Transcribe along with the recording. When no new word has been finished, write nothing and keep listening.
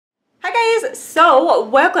guys, so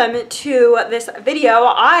welcome to this video.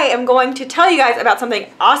 I am going to tell you guys about something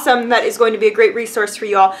awesome that is going to be a great resource for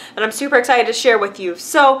you all that I'm super excited to share with you.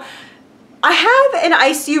 So I have an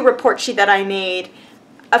ICU report sheet that I made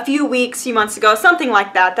a few months ago, something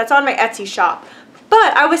like that, that's on my Etsy shop.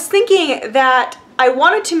 But I was thinking that I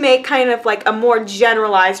wanted to make kind of like a more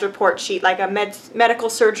generalized report sheet, like a medical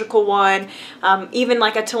surgical one, even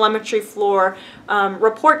like a telemetry floor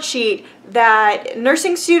report sheet that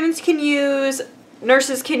nursing students can use,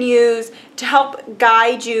 nurses can use to help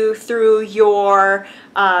guide you through your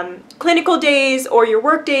clinical days or your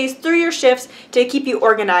work days, through your shifts, to keep you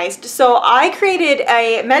organized. So I created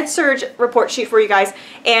a med-surg report sheet for you guys,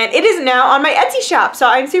 and it is now on my Etsy shop. So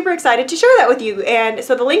I'm super excited to share that with you. And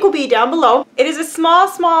so the link will be down below. It is a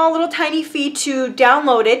small little tiny fee to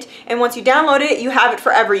download it, and once you download it, you have it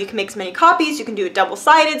forever. You can make as many copies. You can do it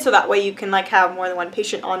double-sided, so that way you can like have more than one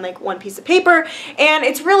patient on like one piece of paper, and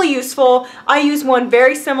it's really useful. I use one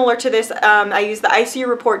very similar to this. I use the ICU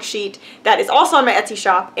report sheet that is also on my Etsy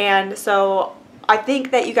shop, and so I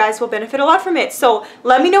think that you guys will benefit a lot from it. So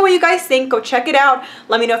let me know what you guys think. Go check it out.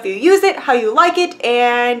 Let me know if you use it, how you like it,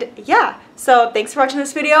 and yeah. So thanks for watching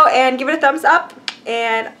this video, and give it a thumbs up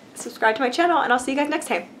and subscribe to my channel, and I'll see you guys next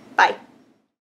time. Bye.